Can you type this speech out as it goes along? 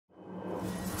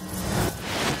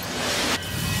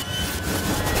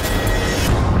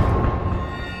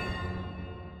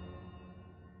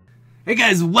Hey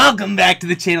guys, welcome back to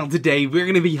the channel. Today we're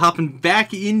going to be hopping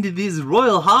back into this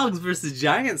Royal Hogs vs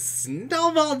Giant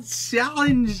Snowball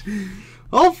Challenge.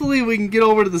 Hopefully we can get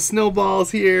over to the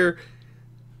snowballs here.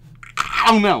 I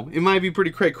don't know, it might be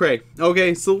pretty cray-cray.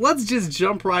 Okay, so let's just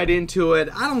jump right into it.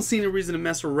 I don't see any reason to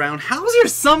mess around. How's your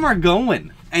summer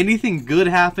going? Anything good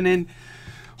happening?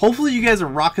 Hopefully you guys are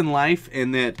rocking life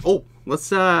and that... Oh, let's...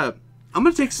 I'm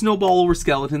going to take Snowball over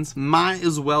Skeletons. Might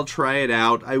as well try it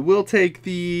out. I will take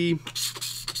the...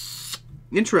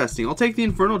 Interesting. I'll take the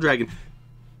Infernal Dragon.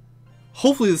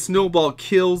 Hopefully the Snowball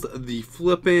kills the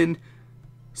flippin'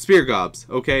 Spear Gobs.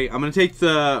 Okay, I'm going to take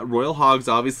the Royal Hogs,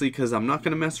 obviously, because I'm not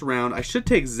going to mess around. I should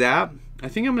take Zap. I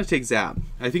think I'm going to take Zap.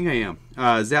 I think I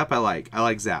am. Zap I like. I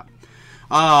like Zap.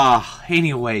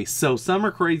 Anyway, so summer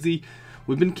crazy.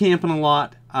 We've been camping a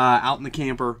lot out in the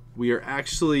camper. We are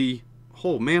actually...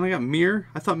 Oh man, I got Mirror.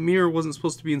 I thought Mirror wasn't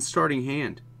supposed to be in starting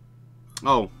hand.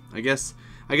 Oh, I guess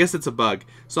it's a bug.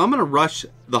 So I'm gonna rush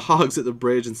the Hogs at the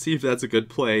bridge and see if that's a good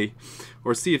play,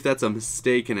 or see if that's a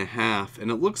mistake and a half. And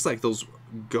it looks like those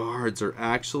guards are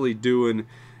actually doing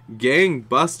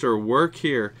gangbuster work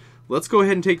here. Let's go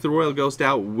ahead and take the Royal Ghost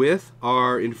out with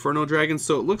our Inferno Dragon.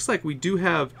 So it looks like we do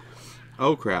have...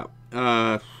 Oh crap.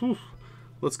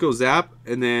 Let's go Zap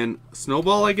and then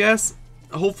Snowball, I guess.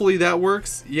 Hopefully that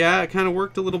works. Yeah, it kind of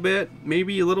worked a little bit.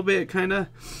 Maybe a little bit, kind of.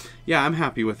 Yeah, I'm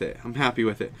happy with it. I'm happy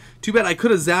with it. Too bad I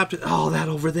could have zapped it. Oh, that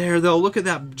over there, though. Look at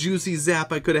that juicy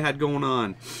zap I could have had going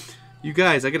on. You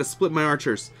guys, I got to split my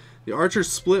archers. The archer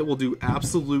split will do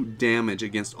absolute damage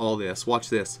against all this. Watch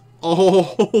this.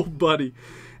 Oh, buddy.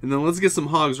 And then let's get some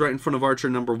Hogs right in front of archer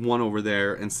number 1 over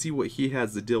there and see what he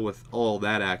has to deal with all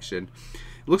that action.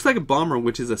 It looks like a bomber,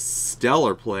 which is a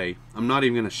stellar play. I'm not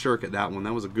even going to shirk at that one.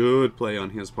 That was a good play on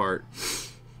his part.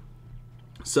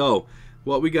 So,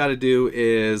 what we got to do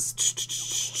is...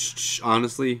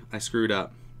 Honestly, I screwed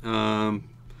up.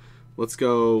 Let's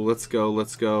go.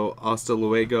 Hasta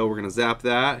luego. We're going to zap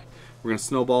that. We're going to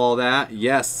snowball that.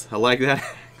 Yes, I like that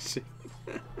action.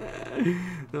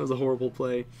 That was a horrible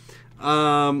play.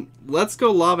 Let's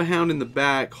go Lava Hound in the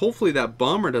back. Hopefully that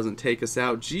bomber doesn't take us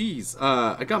out. Jeez,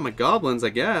 I got my goblins, I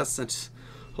guess.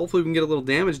 Hopefully we can get a little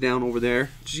damage down over there.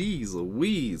 Jeez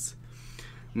Louise.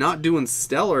 Not doing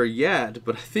stellar yet,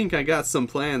 but I think I got some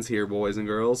plans here, boys and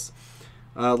girls.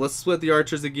 Let's split the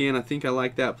archers again. I think I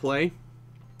like that play.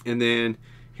 And then,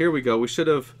 here we go. We should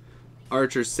have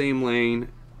archers, same lane.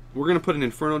 We're going to put an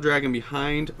Inferno Dragon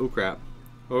behind. Oh crap.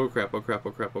 Oh crap, oh crap,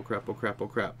 oh crap, oh crap, oh crap, oh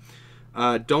crap.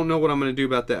 Don't know what I'm going to do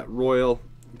about that Royal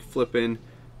flippin'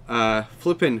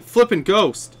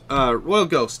 Ghost. Royal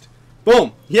Ghost.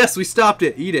 Boom. Yes, we stopped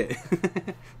it. Eat it.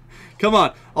 Come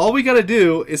on. All we got to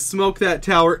do is smoke that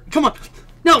tower. Come on.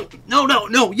 No, no, no,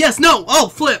 no. Yes, no. Oh,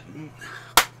 flip.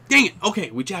 Dang it. Okay,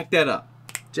 we jacked that up.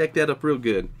 Jacked that up real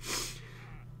good.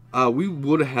 We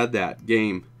would have had that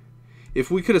game. If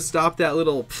we could have stopped that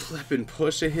little flippin'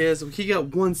 push of his. He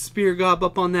got one Spear Gob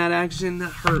up on that action.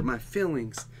 That hurt my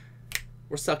feelings.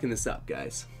 We're sucking this up,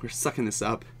 guys. We're sucking this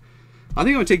up. I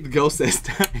think I'm going to take the Ghost this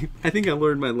time. I think I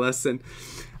learned my lesson.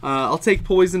 I'll take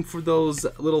Poison for those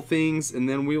little things, and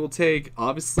then we will take,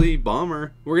 obviously,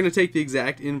 Bomber. We're going to take the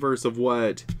exact inverse of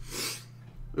what...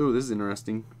 Ooh, this is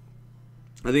interesting.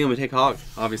 I think I'm going to take Hog,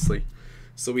 obviously.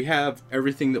 So we have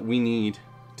everything that we need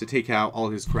to take out all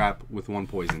his crap with one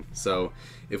Poison. So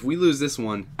if we lose this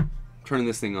one, I'm turning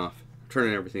this thing off. I'm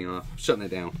turning everything off. I'm shutting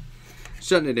it down.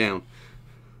 Shutting it down.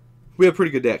 We have a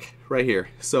pretty good deck right here.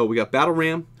 So we got Battle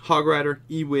Ram, Hog Rider,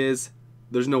 E-Wiz.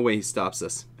 There's no way he stops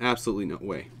us. Absolutely no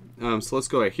way. So let's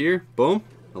go right here. Boom.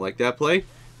 I like that play.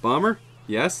 Bomber.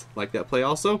 Yes. Like that play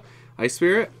also. Ice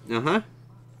Spirit.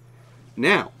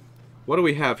 Now, what do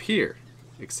we have here?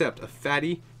 Except a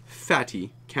fatty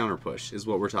counter push is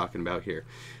what we're talking about here.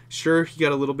 Sure, he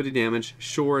got a little bit of damage.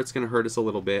 Sure, it's going to hurt us a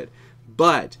little bit.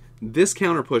 But this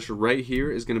counter push right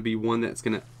here is going to be one that's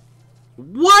going to...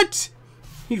 What?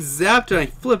 He zapped and I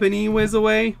flip an E-Wiz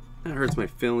away. That hurts my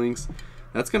feelings.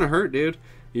 That's going to hurt, dude.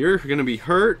 You're going to be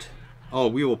hurt. Oh,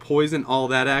 we will poison all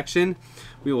that action.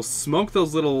 We will smoke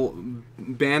those little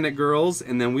bandit girls,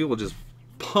 and then we will just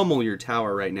pummel your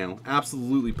tower right now.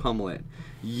 Absolutely pummel it.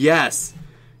 Yes.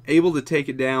 Able to take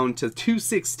it down to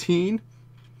 216.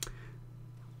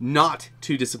 Not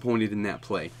too disappointed in that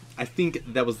play. I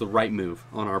think that was the right move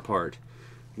on our part.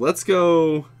 Let's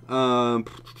go...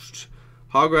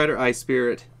 Hog Rider, Ice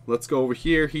Spirit. Let's go over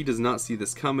here. He does not see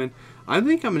this coming. I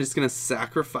think I'm just going to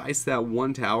sacrifice that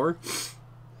one tower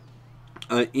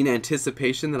in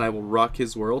anticipation that I will rock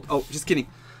his world. Oh, just kidding.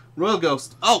 Royal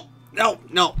Ghost. Oh, no,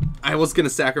 no. I was going to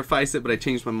sacrifice it, but I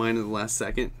changed my mind in the last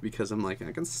second because I'm like,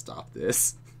 I can stop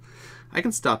this. I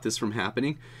can stop this from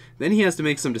happening. Then he has to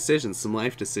make some decisions, some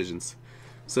life decisions.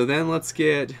 So then let's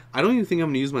get... I don't even think I'm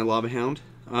going to use my Lava Hound.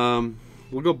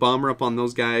 We'll go Bomber up on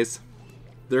those guys.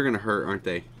 They're going to hurt, aren't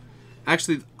they?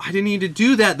 Actually, I didn't need to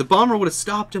do that. The Bomber would have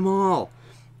stopped them all.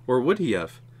 Or would he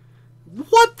have?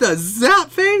 What the zap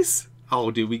face?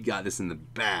 Oh, dude, we got this in the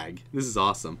bag. This is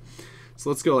awesome. So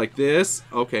let's go like this.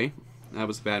 Okay, that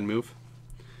was a bad move.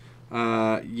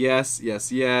 Yes.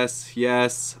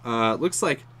 Looks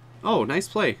like... Oh, nice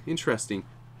play. Interesting.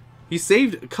 He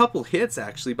saved a couple hits,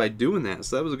 actually, by doing that.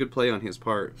 So that was a good play on his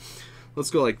part. Let's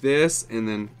go like this, and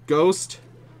then Ghost.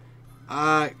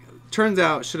 Turns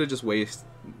out, should have just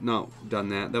done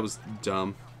that. That was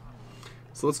dumb.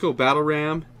 So let's go Battle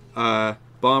Ram.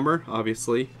 Bomber,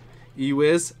 obviously.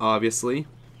 E-Wiz, obviously.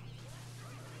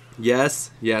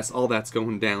 Yes, all that's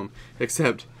going down.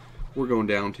 Except, we're going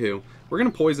down too. We're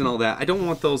going to poison all that. I don't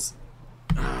want those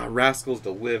rascals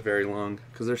to live very long,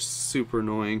 because they're super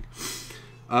annoying.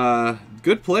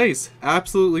 Good plays.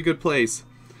 Absolutely good plays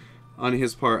on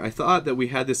his part. I thought that we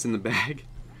had this in the bag.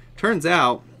 Turns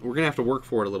out, we're going to have to work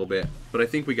for it a little bit. But I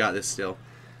think we got this still.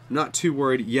 I'm not too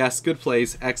worried. Yes, good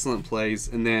plays. Excellent plays.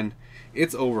 And then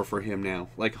it's over for him now.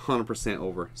 Like 100%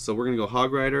 over. So we're going to go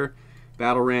Hog Rider.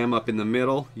 Battle Ram up in the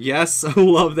middle. Yes, I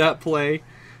love that play.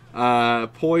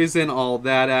 Poison, all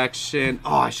that action.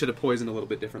 Oh, I should have poisoned a little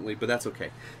bit differently, but that's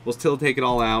okay. We'll still take it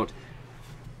all out.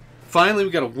 Finally,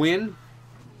 we got a win.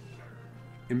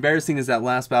 Embarrassing as that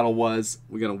last battle was,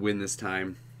 we got to win this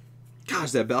time.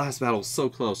 Gosh, that last battle was so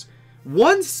close.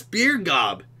 One Spear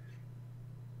Gob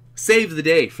saved the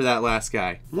day for that last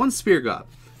guy. One Spear Gob,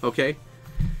 okay?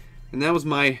 And that was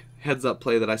my heads-up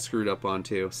play that I screwed up on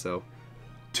too, so...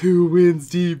 2 wins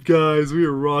deep, guys. We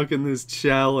are rocking this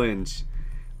challenge.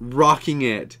 Rocking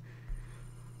it.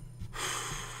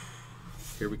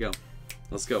 Here we go.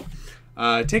 Let's go.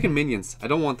 Taking minions. I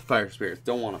don't want the fire spirits.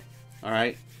 Don't want them.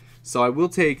 Alright. So I will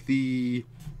take the...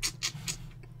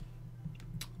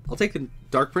 I'll take the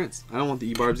Dark Prince. I don't want the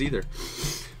E-Barbs either.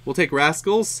 We'll take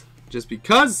Rascals, just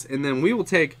because. And then we will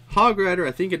take Hog Rider.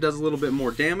 I think it does a little bit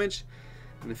more damage.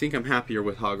 And I think I'm happier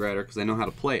with Hog Rider because I know how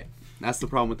to play it. That's the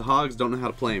problem with the Hogs. Don't know how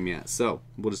to play them yet. So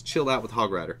we'll just chill out with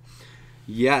Hog Rider.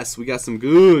 Yes, we got some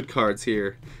good cards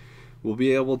here. We'll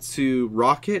be able to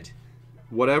rocket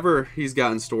whatever he's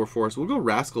got in store for us. We'll go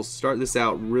Rascals to start this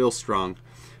out real strong.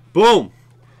 Boom!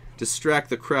 Distract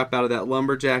the crap out of that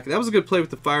Lumberjack. That was a good play with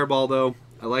the Fireball, though.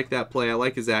 I like that play. I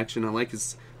like his action. I like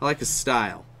his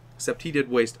style. Except he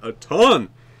did waste a ton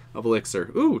of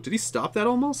Elixir. Ooh, did he stop that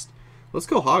almost? Let's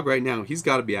go Hog right now. He's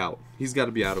got to be out. He's got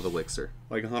to be out of Elixir.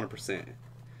 Like 100%.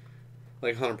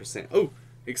 Like 100%. Oh,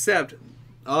 except,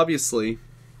 obviously,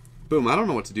 boom, I don't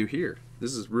know what to do here.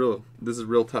 This is real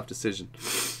tough decision.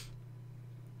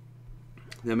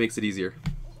 That makes it easier.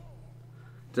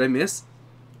 Did I miss?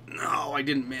 No, I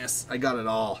didn't miss. I got it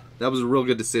all. That was a real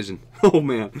good decision. Oh,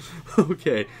 man.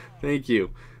 Okay, thank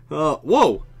you.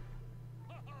 Whoa!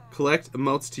 Collect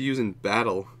emotes to use in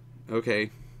battle.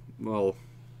 Okay, well...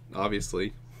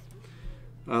 obviously.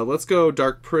 Let's go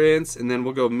Dark Prince, and then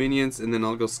we'll go Minions, and then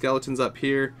I'll go Skeletons up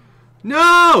here.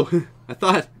 No! I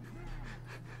thought...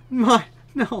 No!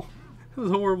 That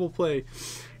was a horrible play.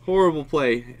 Horrible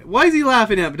play. Why is he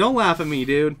laughing at me? Don't laugh at me,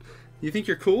 dude. You think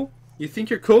you're cool? You think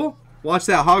you're cool? Watch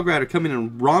that Hog Rider come in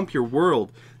and romp your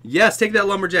world. Yes, take that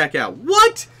Lumberjack out.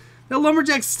 What? That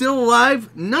Lumberjack's still alive?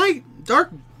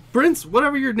 Dark Prince,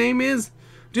 whatever your name is,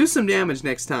 do some damage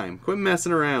next time. Quit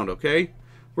messing around, okay?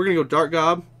 We're going to go Dark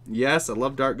Gob. Yes, I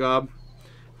love Dark Gob.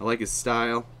 I like his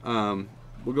style.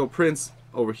 We'll go Prince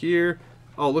over here.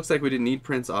 Oh, it looks like we didn't need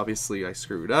Prince. Obviously, I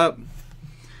screwed up.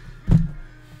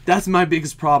 That's my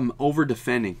biggest problem,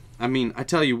 over-defending. I mean, I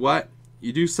tell you what.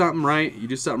 You do something right, you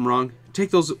do something wrong. Take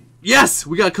those... Yes!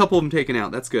 We got a couple of them taken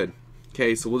out. That's good.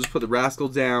 Okay, so we'll just put the Rascal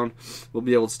down. We'll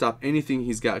be able to stop anything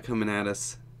he's got coming at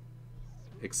us.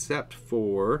 Except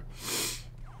for...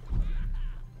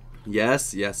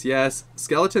 Yes.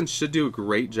 Skeletons should do a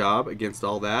great job against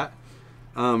all that.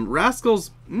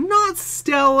 Rascals, not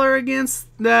stellar against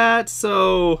that,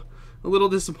 so a little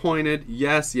disappointed.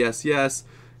 Yes.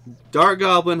 Dark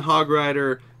Goblin, Hog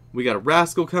Rider. We got a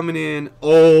Rascal coming in.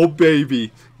 Oh,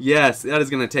 baby. Yes, that is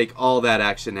going to take all that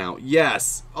action out.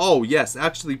 Yes. Oh, yes.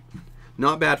 Actually,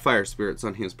 not bad Fire Spirits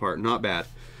on his part. Not bad.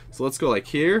 So let's go like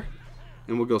here.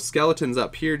 And we'll go Skeletons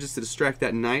up here just to distract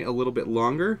that Knight a little bit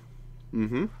longer.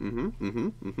 And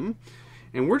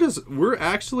we're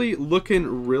actually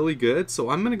looking really good. So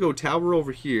I'm going to go Tower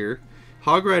over here.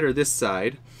 Hog Rider this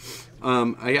side.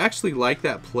 I actually like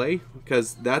that play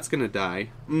because that's going to die.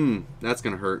 That's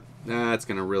going to hurt. That's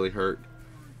going to really hurt.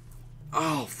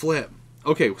 Oh, flip.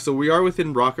 Okay, so we are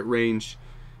within rocket range.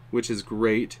 which is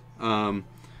great.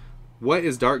 What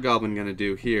is Dart Goblin going to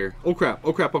do here? Oh crap,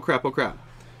 oh crap, oh crap, oh crap.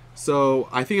 So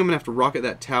I think I'm going to have to rocket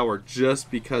that tower just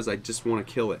because I just want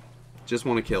to kill it. Just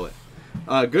want to kill it.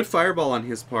 Good fireball on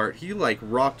his part. He like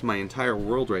rocked my entire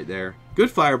world right there. Good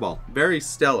fireball. Very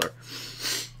stellar.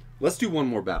 Let's do one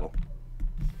more battle.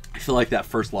 I feel like that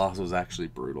first loss was actually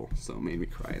brutal. So it made me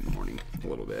cry in the morning a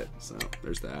little bit. So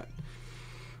there's that.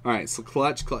 Alright, so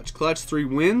clutch, clutch, clutch. 3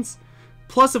 wins.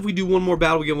 Plus if we do one more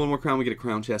battle, we get one more crown, we get a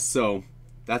crown chest. So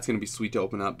that's going to be sweet to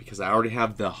open up because I already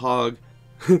have the hog.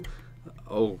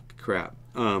 Oh crap.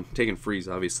 Taking freeze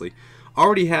obviously.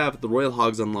 Already have the royal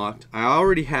hogs unlocked. I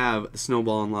already have the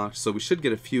snowball unlocked, so we should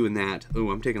get a few in that.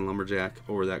 Oh, I'm taking lumberjack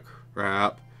over that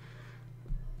crap.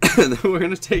 And then we're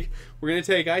gonna take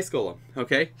ice golem.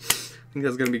 Okay, I think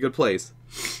that's gonna be good plays.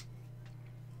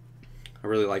 I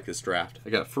really like this draft. I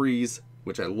got freeze,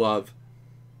 which I love.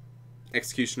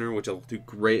 Executioner, which will do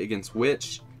great against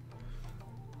witch.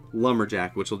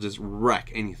 Lumberjack, which will just wreck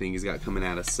anything he's got coming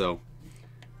at us. So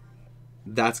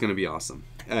that's gonna be awesome.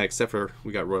 Except for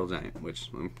we got Royal Giant, which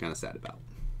I'm kind of sad about.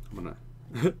 I'm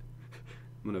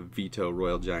gonna veto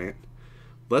Royal Giant.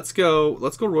 Let's go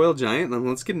Royal Giant, and then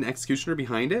let's get an Executioner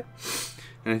behind it.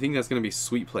 And I think that's gonna be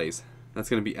sweet plays. That's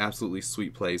gonna be absolutely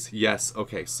sweet plays. Yes.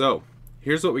 Okay. So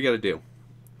here's what we got to do.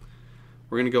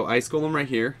 We're gonna go Ice Golem right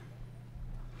here.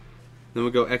 Then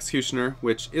we'll go Executioner,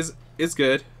 which is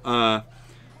good. Crap.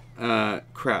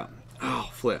 Oh,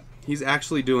 flip. He's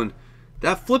actually doing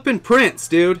that flipping Prince,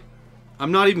 dude.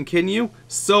 I'm not even kidding you.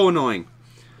 So annoying.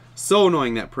 So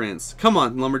annoying, that Prince. Come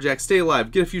on, Lumberjack. Stay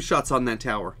alive. Get a few shots on that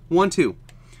tower. 1, 2.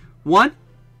 1?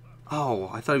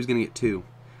 Oh, I thought he was going to get 2.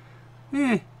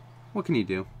 What can you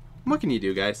do? What can you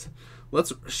do, guys?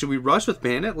 Should we rush with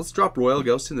Bandit? Let's drop Royal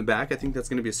Ghost in the back. I think that's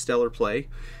going to be a stellar play.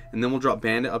 And then we'll drop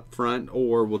Bandit up front,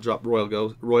 or we'll drop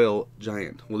Royal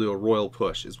Giant. We'll do a Royal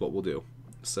push is what we'll do.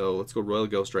 So let's go Royal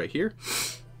Ghost right here.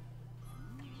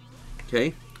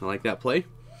 Okay, I like that play.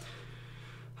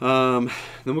 Then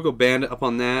we'll go Bandit up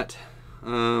on that.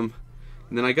 And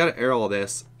then I gotta air all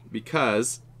this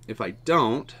because if I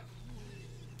don't,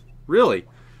 really.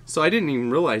 So I didn't even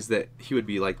realize that he would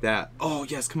be like that. Oh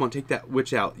yes, come on, take that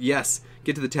witch out. Yes,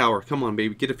 get to the tower. Come on,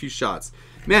 baby, get a few shots.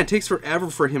 Man, it takes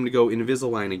forever for him to go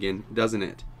Invisalign again, doesn't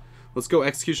it? Let's go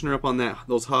Executioner up on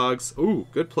those hogs. Ooh,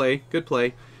 good play, good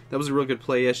play. That was a real good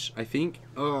play-ish, I think.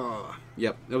 Oh,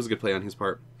 yep, that was a good play on his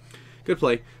part. Good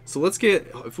play. So let's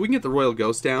if we can get the Royal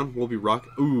Ghost down, we'll be rock.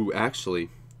 Ooh,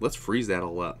 actually, let's freeze that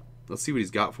all up. Let's see what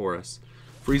he's got for us.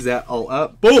 Freeze that all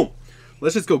up. Boom!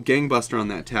 Let's just go Gangbuster on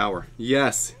that tower.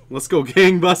 Yes. Let's go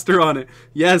Gangbuster on it.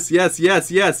 Yes, yes,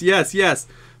 yes, yes, yes, yes.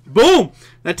 Boom!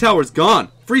 That tower's gone.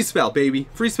 Freeze spell, baby.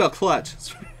 Freeze spell clutch.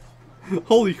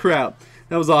 Holy crap.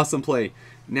 That was awesome play.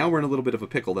 Now we're in a little bit of a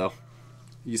pickle, though.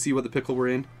 You see what the pickle we're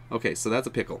in? Okay, so that's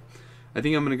a pickle. I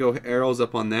think I'm going to go arrows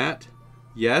up on that.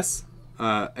 Yes.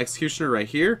 Executioner right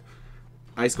here,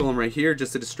 Ice Golem right here,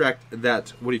 just to distract that.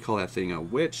 What do you call that thing? A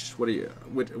witch? What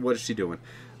is she doing?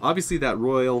 Obviously, that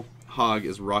Royal Hog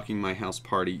is rocking my house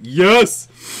party. Yes.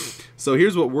 So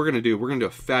here's what we're gonna do. We're gonna do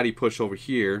a fatty push over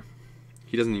here.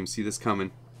 He doesn't even see this coming.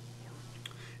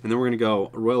 And then we're gonna go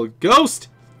Royal Ghost.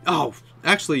 Oh,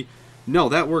 actually, no,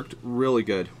 that worked really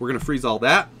good. We're gonna freeze all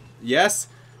that. Yes.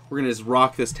 We're gonna just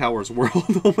rock this tower's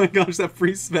world. Oh my gosh, that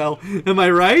freeze spell. Am I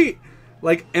right?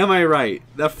 Like, am I right?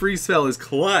 That freeze spell is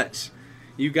clutch.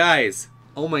 You guys,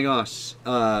 oh my gosh.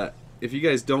 If you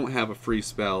guys don't have a freeze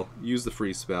spell, use the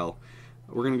freeze spell.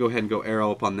 We're going to go ahead and go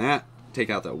arrow up on that.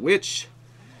 Take out that witch.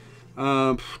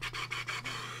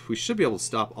 We should be able to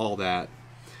stop all that.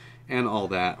 And all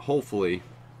that, hopefully.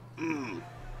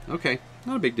 Okay,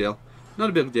 not a big deal.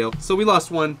 Not a big deal. So we lost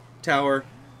 1 tower.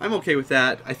 I'm okay with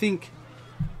that. I think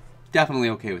definitely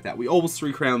okay with that. We almost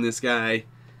 3-crowned this guy.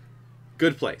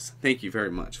 Good place. Thank you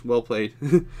very much. Well played.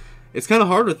 It's kind of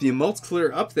hard with the emotes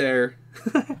clear up there.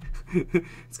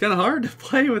 It's kind of hard to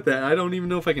play with that. I don't even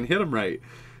know if I can hit them right.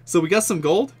 So we got some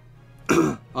gold.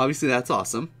 Obviously, that's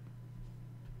awesome.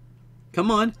 Come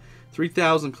on.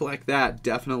 3,000. Collect that.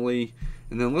 Definitely.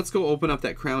 And then let's go open up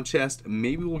that crown chest.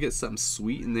 Maybe we'll get something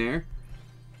sweet in there.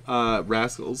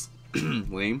 Rascals.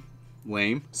 Lame.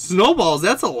 Lame. Snowballs.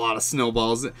 That's a lot of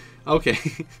snowballs. Okay.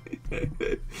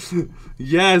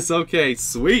 Yes. Okay.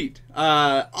 Sweet.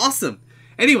 Awesome.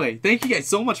 Anyway, thank you guys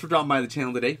so much for dropping by the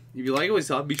channel today. If you like what you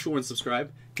saw, be sure and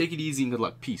subscribe. Take it easy and good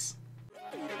luck. Peace.